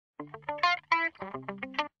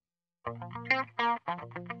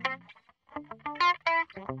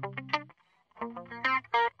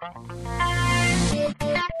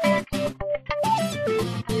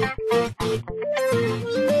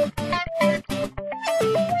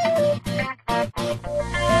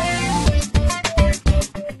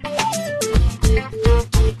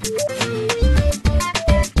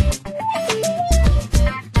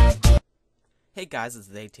Hey guys, it's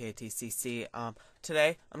the ATATCC.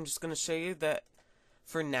 Today I'm just going to show you that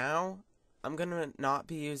for now I'm going to not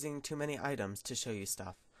be using too many items to show you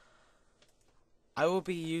stuff. I will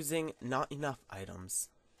be using not enough items.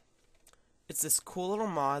 It's this cool little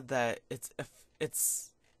mod that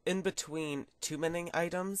it's in between too many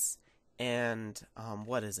items and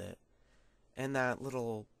what is it? And that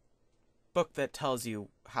little book that tells you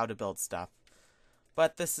how to build stuff.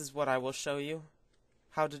 But this is what I will show you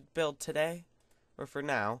how to build today. Or for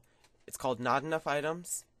now, it's called Not Enough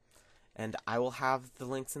Items, and I will have the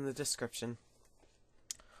links in the description.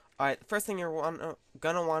 Alright, the first thing you're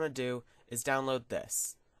gonna want to do is download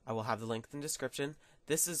this. I will have the link in the description.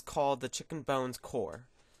 This is called the Chicken Bones Core.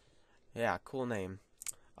 Yeah, cool name.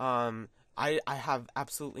 I have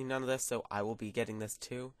absolutely none of this, so I will be getting this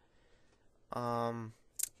too. Alright,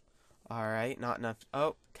 not enough.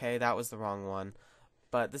 Oh, okay, that was the wrong one.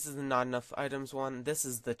 But this is the Not Enough Items one. This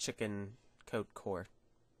is the Chicken Code Core,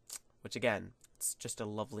 which again, it's just a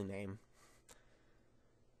lovely name.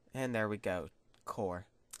 And there we go, Core.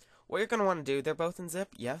 What you're going to want to do, they're both in zip,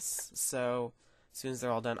 yes, so as soon as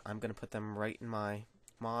they're all done, I'm going to put them right in my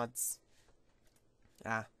mods.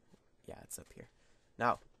 Yeah, it's up here.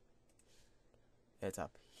 No, it's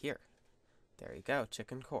up here. There you go,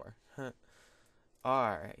 Chicken Core.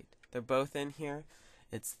 Alright, they're both in here.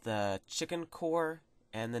 It's the Chicken Core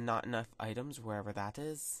and the Not Enough Items, wherever that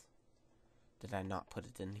is. Did I not put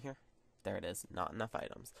it in here? There it is, Not Enough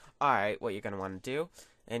Items. Alright, what you're going to want to do,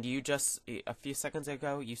 and you just, a few seconds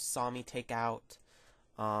ago, you saw me take out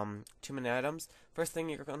too many items. First thing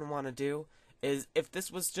you're going to want to do is, if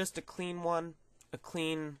this was just a clean one, a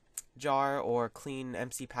clean jar or clean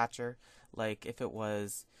MCPatcher, like if it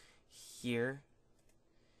was here,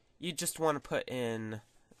 you just want to put in,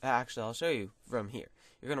 actually I'll show you from here.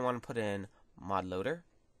 You're going to want to put in Modloader.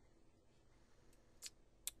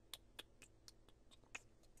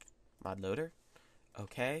 Modloader,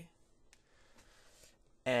 okay,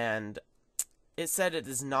 and it said it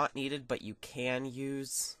is not needed, but you can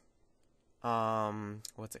use,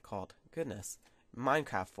 what's it called? Goodness,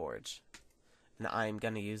 MinecraftForge, and I'm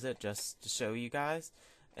gonna use it just to show you guys.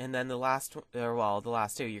 And then the last, the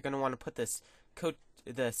last two, you're gonna want to put this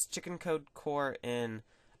Chicken Code Core in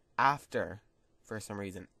after, for some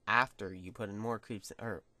reason, after you put in more creeps,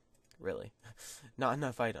 or really, not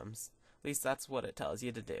enough items. At least that's what it tells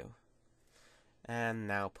you to do. And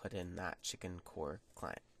now put in that Chicken Core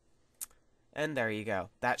client. And there you go.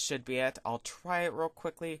 That should be it. I'll try it real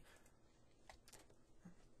quickly.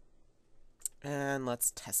 And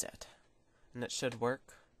let's test it. And it should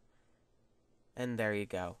work. And there you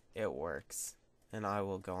go. It works. And I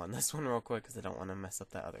will go on this one real quick because I don't want to mess up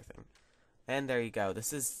that other thing. And there you go.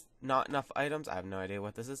 This is Not Enough Items. I have no idea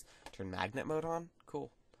what this is. Turn magnet mode on. Cool.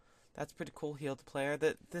 That's pretty cool. Heal the player.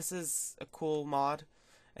 This is a cool mod.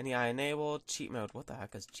 NEI enabled. Cheat mode. What the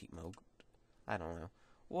heck is cheat mode? I don't know.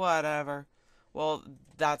 Whatever. Well,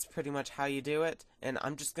 that's pretty much how you do it. And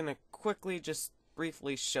I'm just going to quickly, just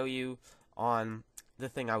briefly show you on the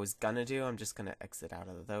thing I was going to do. I'm just going to exit out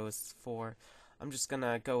of those four. I'm just going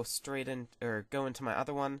to go straight in, or go into my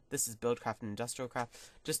other one. This is Buildcraft and Industrial Craft.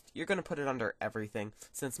 Just, you're going to put it under everything.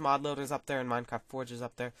 Since Modloader's up there and MinecraftForge is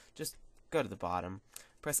up there, just go to the bottom.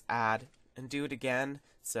 Press add. And do it again.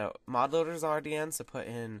 So Modloader's already in, so put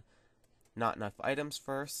in Not Enough Items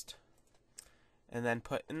first, and then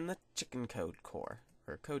put in the Chicken Code Core,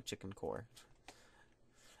 or Code Chicken Core.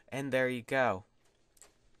 And there you go.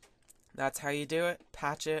 That's how you do it.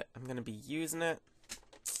 Patch it. I'm gonna be using it.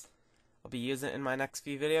 I'll be using it in my next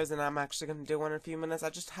few videos, and I'm actually gonna do one in a few minutes. I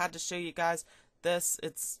just had to show you guys this.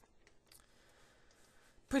 It's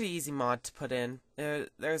pretty easy mod to put in.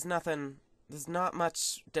 There's not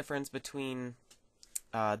much difference between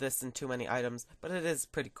this and too many items, but it is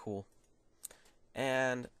pretty cool.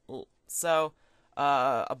 And so,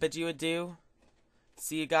 I'll bid you adieu.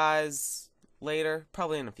 See you guys later,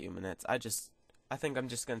 probably in a few minutes. I think I'm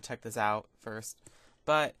just gonna check this out first.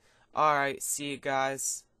 But, alright, see you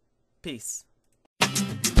guys. Peace.